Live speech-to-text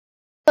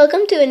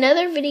Welcome to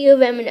another video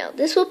of M&L.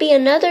 This will be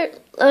another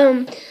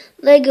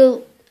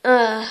Lego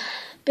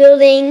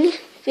building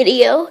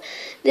video.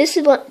 This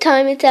is what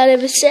time it's out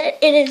of a set.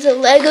 It is a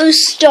Lego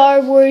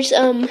Star Wars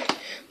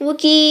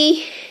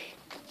Wookie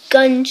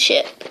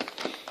gunship.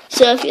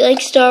 So if you like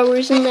Star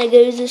Wars and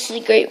Legos, this is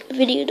a great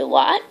video to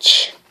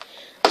watch.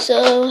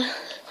 So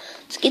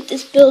let's get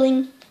this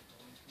building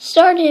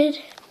started.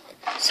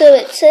 So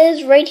it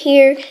says right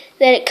here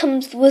that it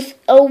comes with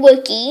a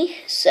Wookie,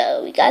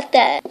 so we got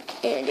that.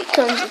 And it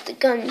comes with the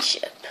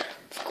gunship,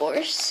 of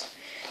course.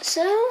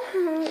 So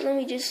let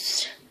me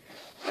just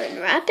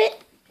unwrap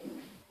it.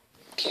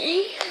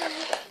 Okay.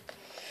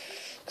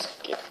 Let's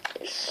get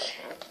this.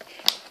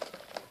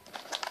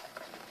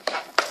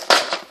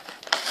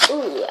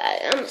 Ooh,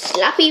 I'm a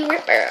sloppy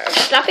ripper.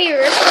 Sloppy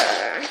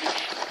ripper.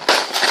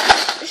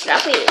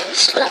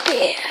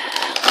 Sloppy.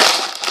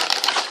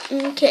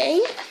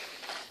 Okay.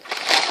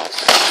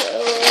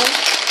 So,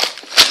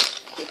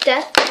 get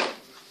that.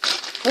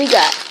 We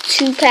got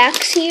 2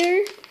 packs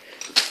here.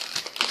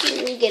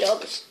 Let me get all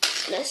this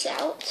mess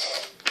out.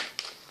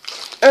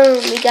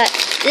 We got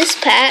this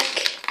pack.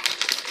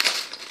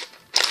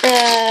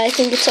 I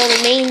think it's all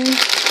the main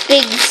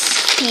big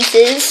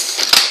pieces.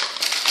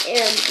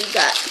 And we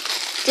got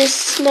this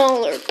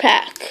smaller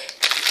pack.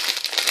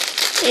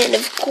 And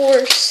of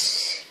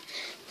course,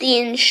 the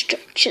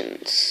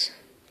instructions.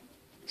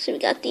 So we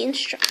got the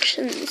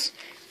instructions.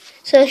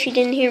 So if you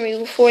didn't hear me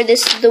before,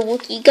 this is the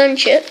Wookie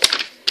gunship.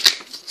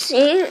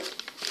 See?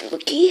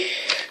 Wookie.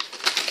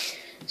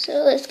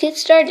 So let's get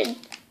started.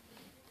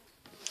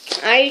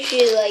 I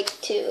usually like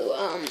to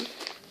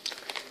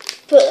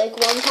put like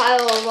one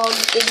pile of all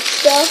the big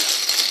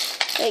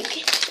stuff like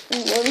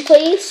in one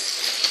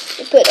place.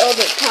 I put all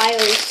the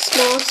piles of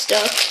small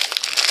stuff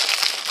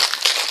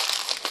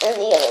in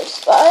the other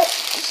spot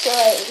so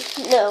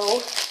I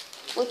know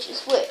which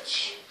is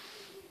which.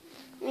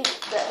 Let me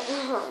get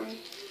the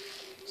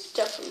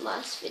stuff from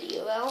last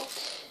video out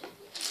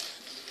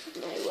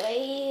my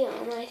way.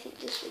 I think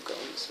this will go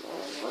in the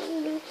smaller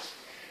one.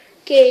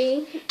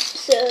 Okay,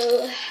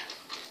 so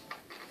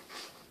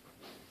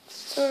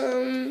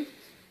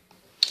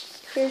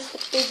here's the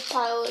big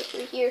pile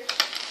over here.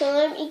 So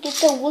let me get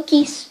the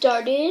Wookie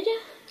started.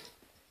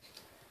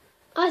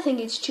 I think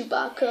it's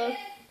Chewbacca,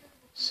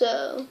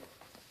 so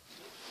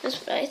that's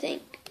what I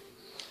think.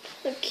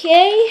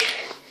 Okay,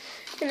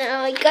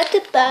 now I got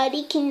the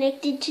body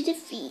connected to the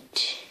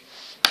feet.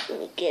 Let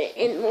me get it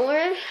in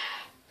more.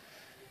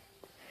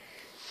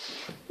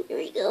 There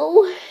we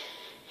go.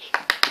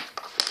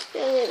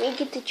 Now let me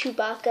get the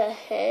Chewbacca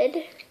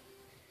head.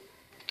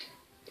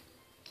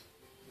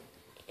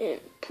 And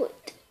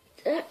put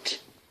that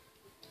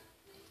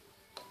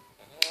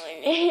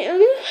on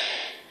him.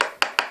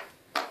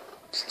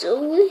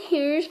 So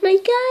here's my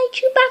guy,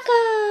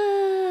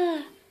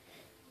 Chewbacca.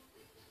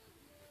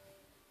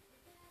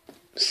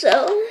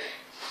 So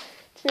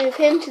let's move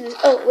him to the.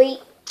 Oh wait,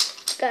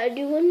 gotta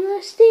do one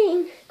last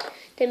thing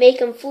to make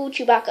him full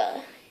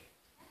Chewbacca.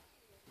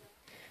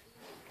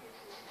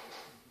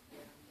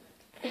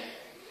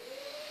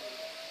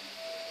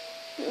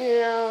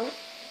 No.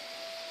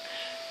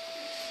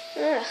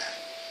 Ugh,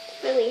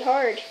 it's really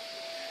hard.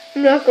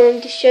 I'm not going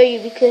to show you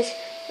because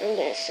I'm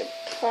going to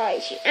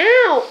surprise you.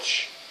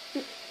 Ouch!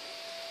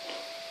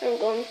 I'm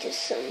going to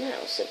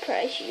somehow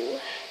surprise you.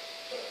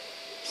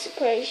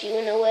 Surprise you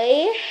in a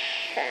way.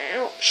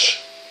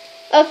 Ouch.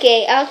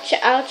 Okay, I'll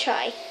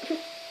try.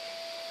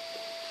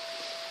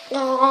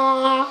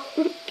 Aww.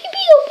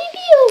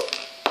 Pew-pew.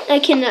 I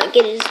cannot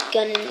get his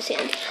gun in his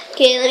hand.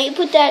 Okay, let me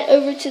put that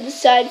over to the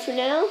side for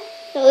now.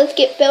 Now let's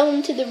get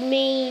Belle to the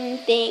main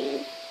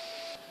thing.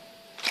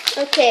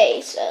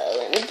 Okay, so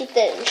let me get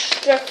the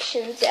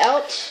instructions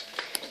out.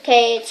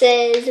 Okay, it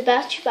says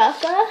about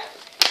Chewbacca.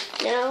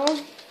 Now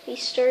we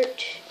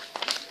start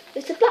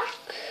with the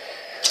block.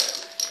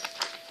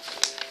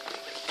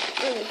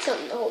 I need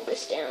something to hold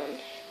this down.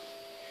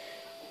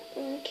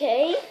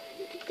 Okay,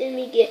 then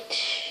we get.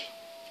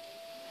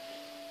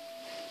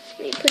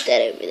 Let me put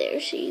that over there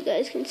so you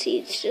guys can see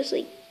it's just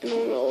like a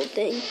normal old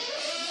thing.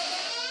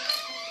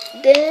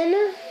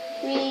 Then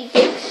we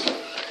get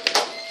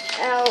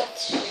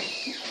out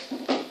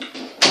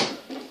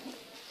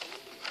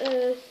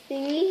a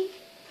thingy.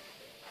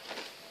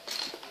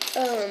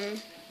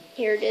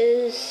 Here it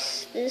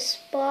is, this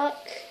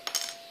block,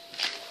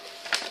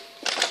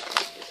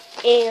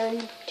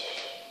 and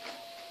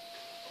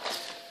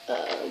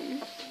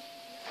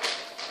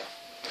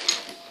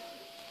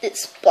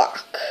this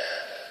block.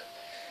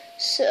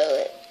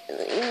 So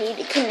you need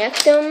to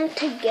connect them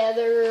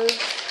together.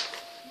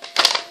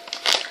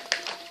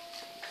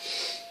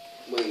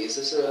 Wait, is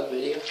this a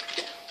video?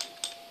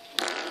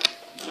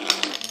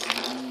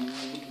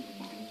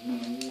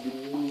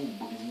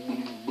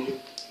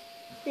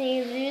 Then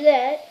you do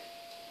that.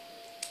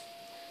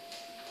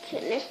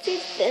 Connect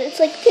it, then it's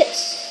like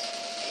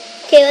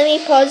this. Okay, let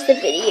me pause the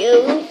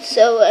video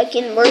so I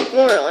can work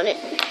more on it.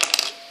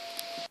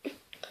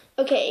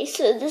 Okay,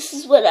 so this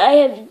is what I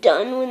have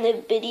done when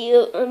the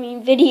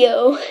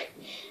video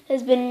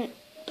has been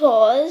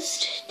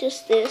paused.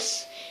 Just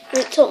this. And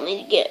it told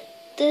me to get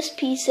this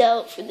piece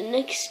out for the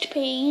next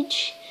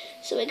page.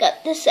 So I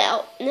got this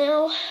out.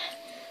 Now,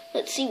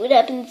 let's see what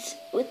happens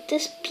with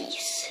this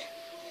piece.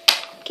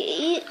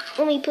 Okay,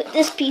 let me put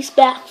this piece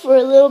back for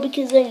a little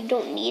because I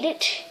don't need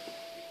it.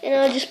 And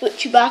I'll just put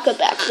Chewbacca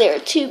back there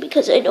too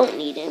because I don't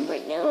need him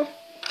right now.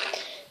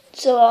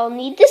 So I'll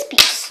need this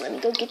piece. Let me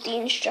go get the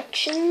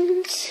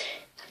instructions.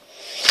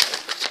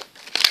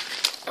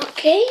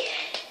 Okay.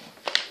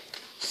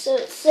 So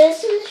it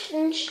says in the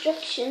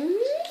instructions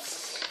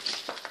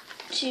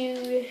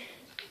to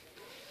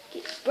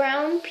get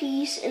brown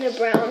piece and a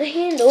brown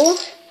handle.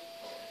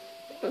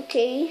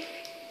 Okay.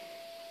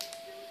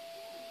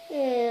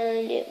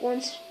 And it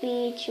wants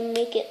me to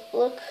make it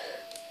look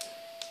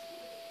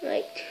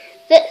like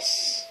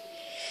this.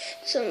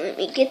 So let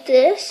me get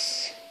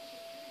this.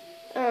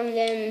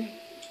 Then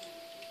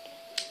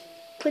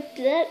put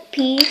that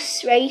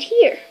piece right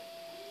here.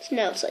 So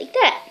now it's like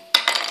that.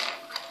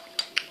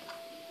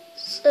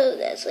 So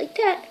that's like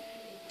that.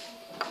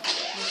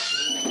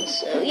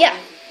 So yeah.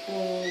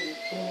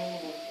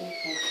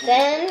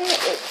 Then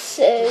it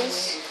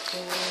says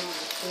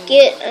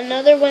get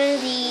another one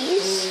of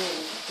these.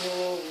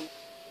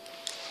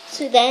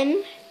 So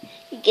then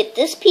you get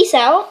this piece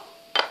out,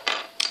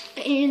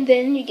 and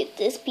then you get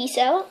this piece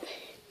out,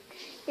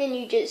 and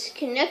you just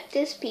connect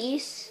this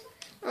piece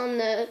on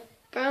the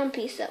brown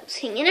piece that was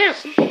hanging out.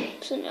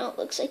 So now it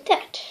looks like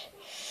that.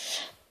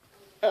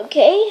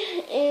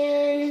 Okay,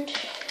 and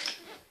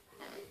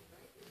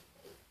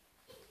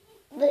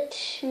let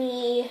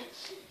me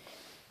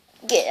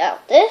get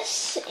out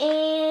this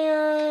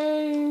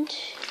and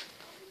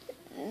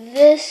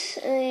this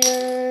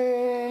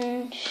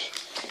and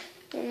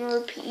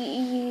another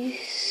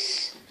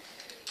piece,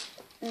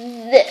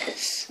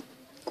 this.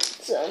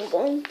 So I'm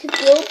going to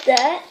build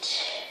that,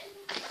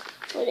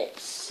 what it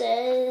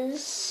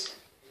says,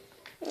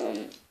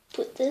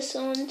 put this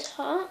on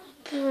top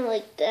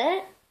like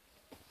that,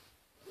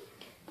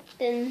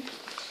 then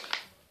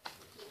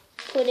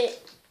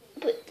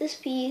put this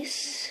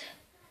piece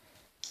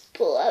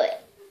below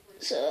it,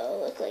 so it'll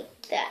look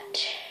like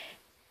that.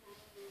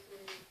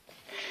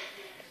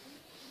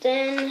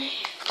 Then it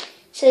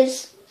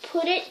says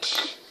put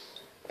it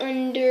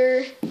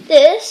under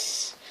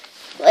this,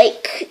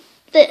 like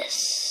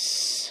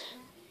this.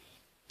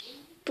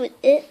 Put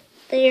it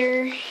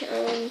there,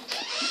 and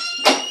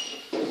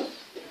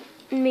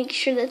make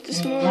sure that the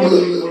smaller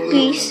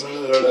piece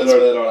is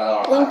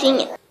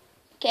pointing.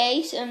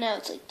 Okay, so now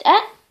it's like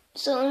that.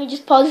 So let me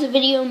just pause the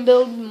video and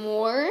build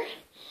more.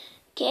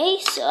 Okay,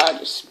 so I'll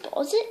just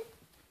pause it.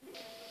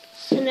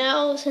 So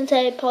now, since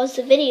I paused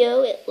the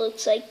video, it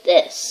looks like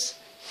this.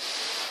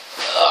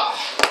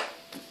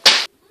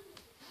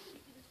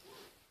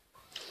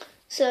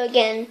 So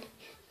again,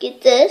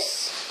 get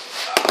this.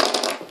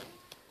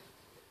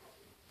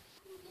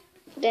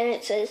 Then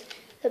it says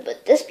to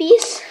put this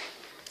piece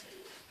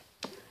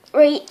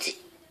right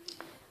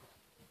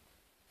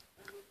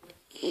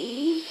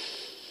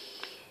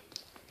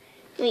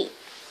wait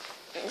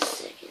a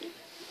second.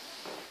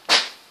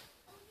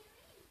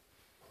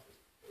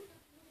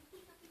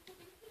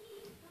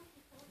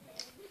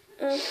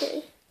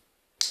 Okay.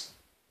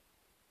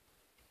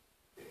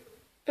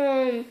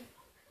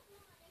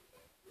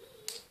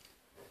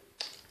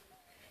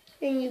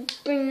 And you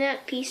bring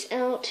that piece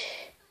out.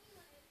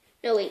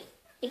 No, wait.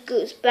 It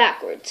goes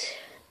backwards.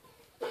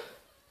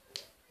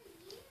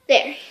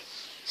 There.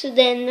 So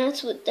then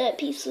that's what that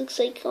piece looks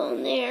like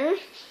on there.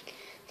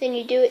 Then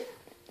you do it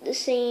the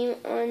same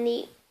on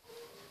the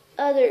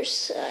other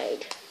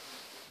side.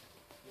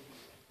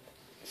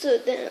 So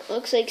then it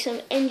looks like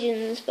some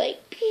engines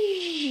like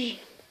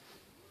pee.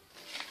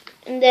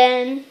 And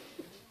then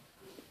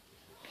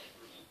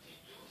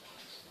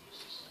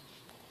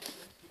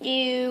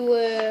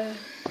you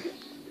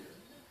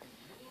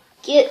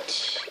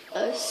get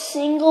a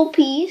single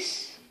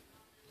piece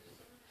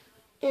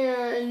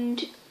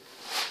and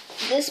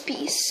this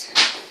piece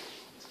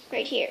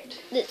right here,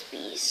 this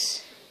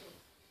piece.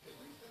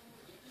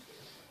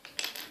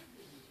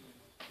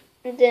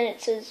 And then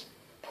it says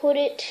put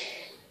it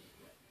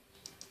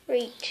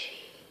right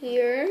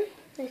here.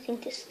 I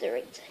think this is the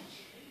right side.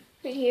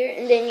 Right here,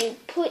 and then you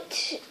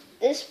put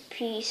this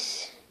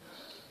piece.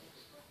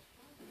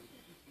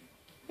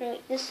 No,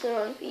 wait, this is the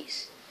wrong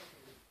piece.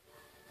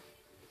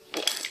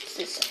 Yeah, it's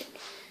this side.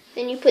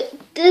 Then you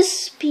put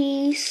this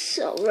piece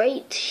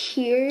right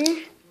here.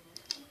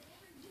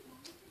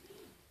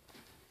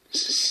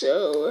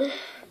 So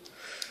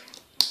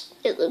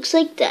it looks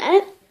like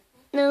that.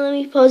 Now let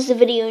me pause the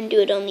video and do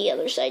it on the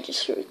other side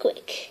just really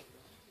quick.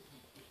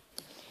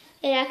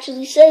 It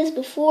actually says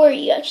before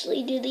you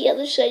actually do the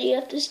other side, you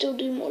have to still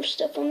do more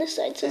stuff on this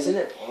side. So Isn't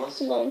it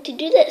awesome? I'm going to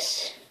do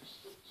this.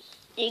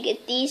 You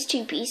get these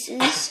two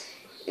pieces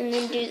and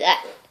then do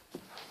that.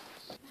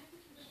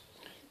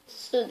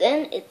 So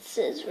then it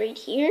says right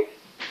here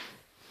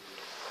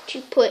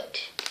to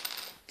put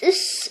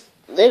this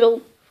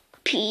little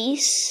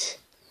piece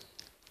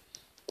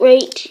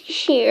right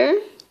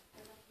here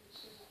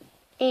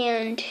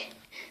and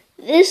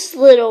this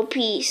little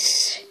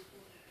piece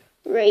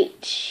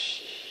right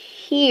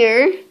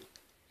here.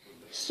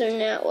 So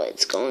now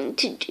it's going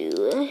to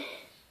do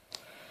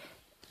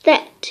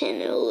that,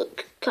 and it'll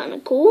look kind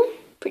of cool,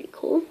 pretty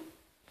cool.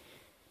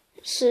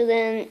 So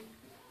then,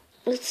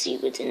 let's see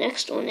what the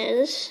next one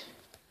is.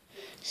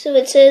 So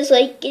it says,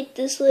 like, get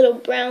this little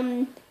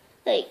brown,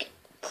 like,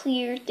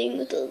 clear thing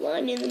with a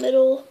line in the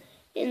middle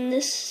in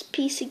this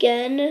piece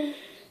again,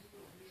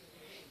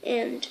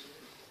 and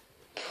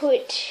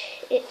put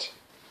it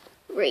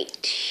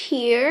right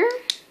here,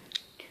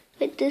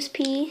 put this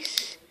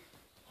piece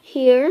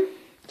here,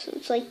 so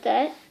it's like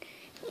that,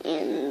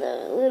 and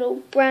the little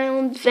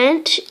brown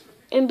vent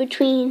in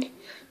between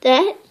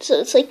that,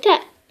 so it's like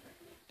that.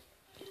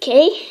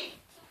 Okay,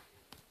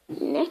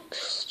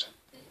 next.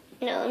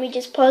 Now let me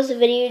just pause the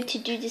video to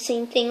do the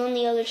same thing on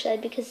the other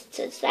side because it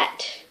says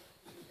that.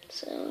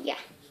 So yeah.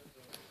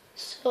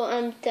 So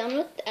I'm done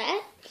with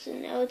that. So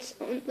now it's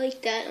on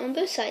like that on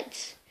both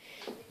sides.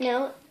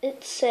 Now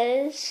it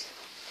says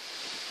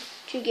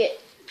to get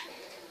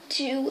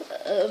 2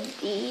 of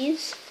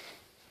these.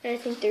 I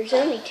think there's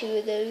only 2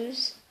 of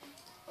those.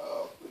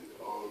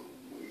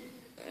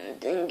 And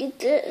then get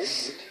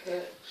this.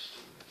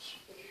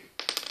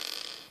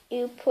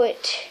 You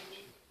put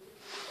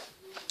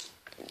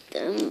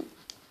them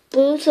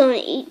both on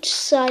each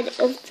side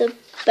of the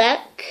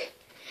back,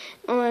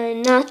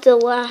 not the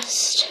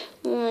last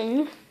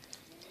one,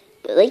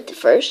 but like the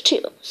first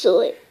 2.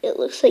 So it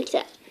looks like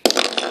that.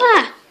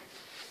 Ah!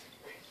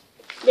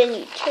 Then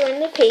you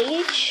turn the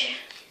page.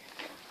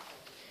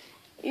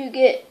 You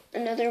get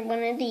another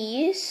one of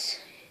these,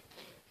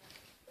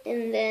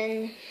 and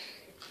then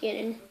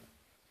get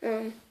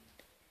a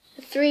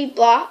 3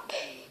 block.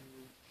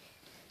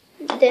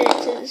 Then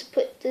it says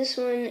put this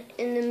one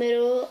in the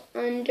middle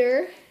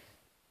under,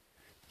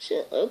 so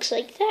it looks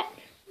like that.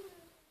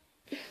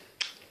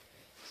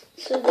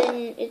 So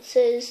then it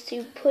says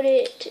to put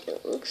it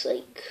looks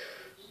like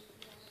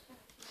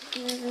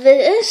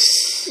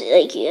this,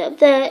 like you have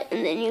that,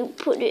 and then you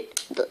put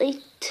it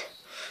like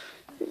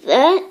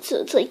that,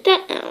 so it's like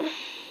that now.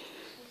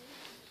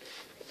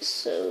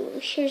 So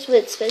here's what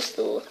it's supposed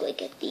to look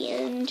like at the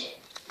end.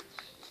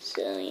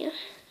 So yeah.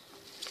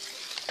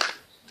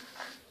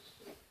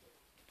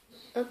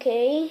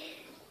 Okay,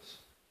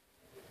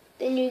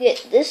 then you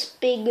get this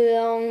big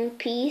long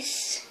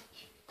piece.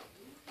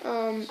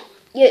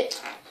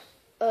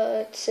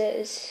 It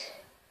says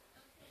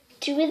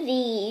 2 of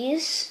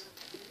these,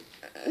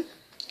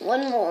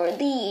 1 more of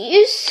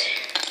these,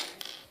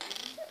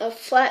 a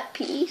flat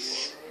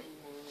piece,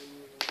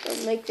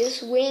 like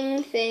this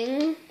wing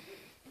thing,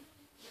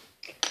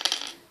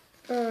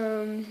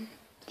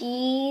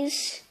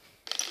 these,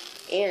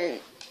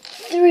 and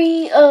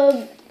 3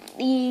 of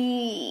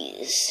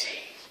these.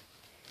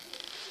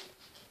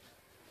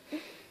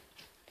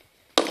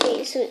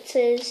 Okay, so it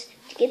says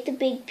to get the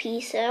big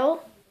piece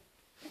out,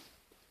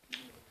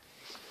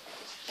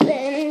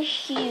 then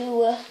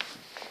you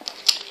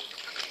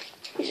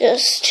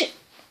just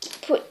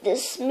put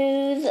this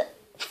smooth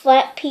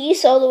flat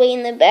piece all the way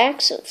in the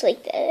back, so it's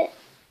like that.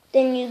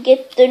 Then you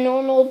get the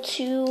normal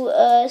 2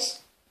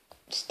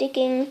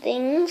 sticking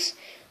things,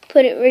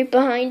 put it right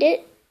behind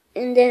it,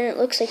 and then it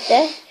looks like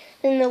that.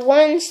 Then the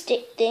 1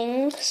 stick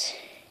things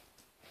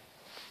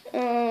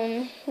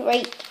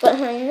right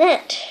behind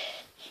that.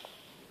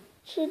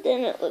 So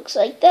then it looks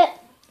like that.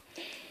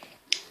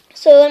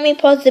 So let me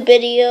pause the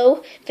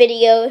video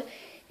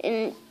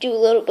and do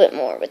a little bit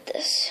more with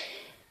this.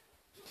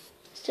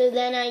 So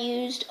then I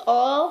used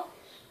all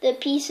the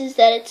pieces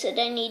that it said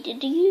I needed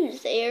to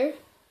use there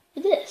for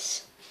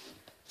this.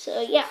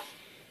 So yeah.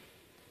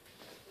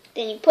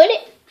 Then you put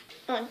it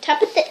on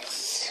top of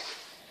this.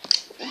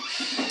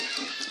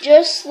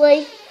 Just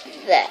like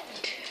that.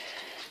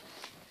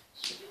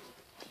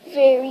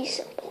 Very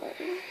simple.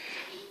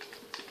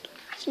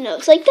 So now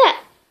it's like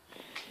that.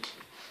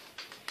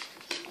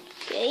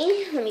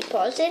 Okay, let me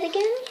pause it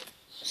again.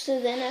 So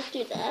then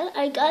after that,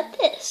 I got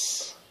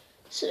this.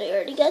 So I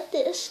already got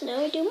this, now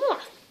I do more.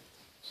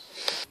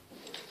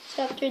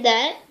 So after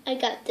that, I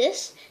got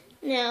this.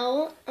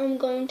 Now I'm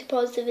going to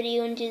pause the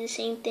video and do the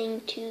same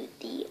thing to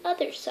the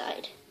other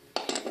side.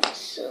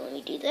 So let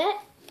me do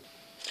that.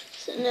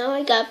 So now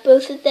I got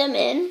both of them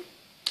in.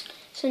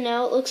 So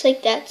now it looks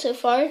like that. So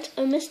far it's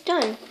almost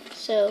done.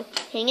 So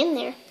hang in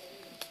there.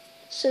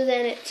 So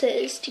then it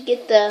says to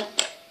get the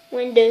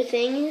window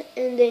thing,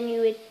 and then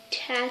you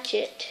attach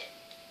it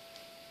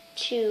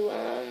to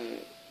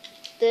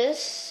this,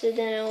 so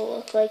then it will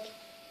look like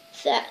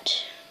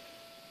that.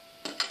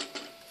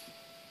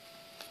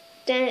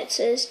 Then it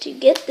says to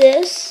get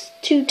this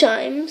 2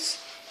 times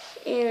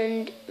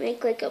and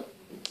make like a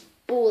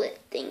bullet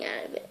thing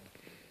out of it.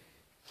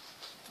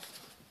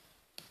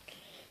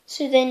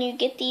 So then you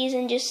get these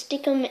and just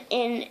stick them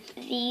in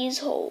these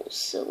holes.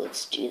 So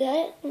let's do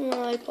that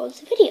while I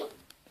pause the video.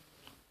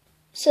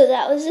 So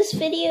that was this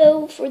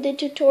video for the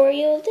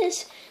tutorial of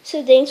this.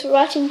 So thanks for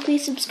watching.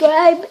 Please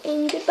subscribe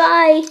and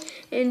goodbye.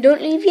 And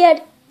don't leave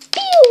yet.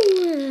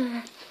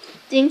 Pew!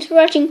 Thanks for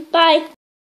watching. Bye.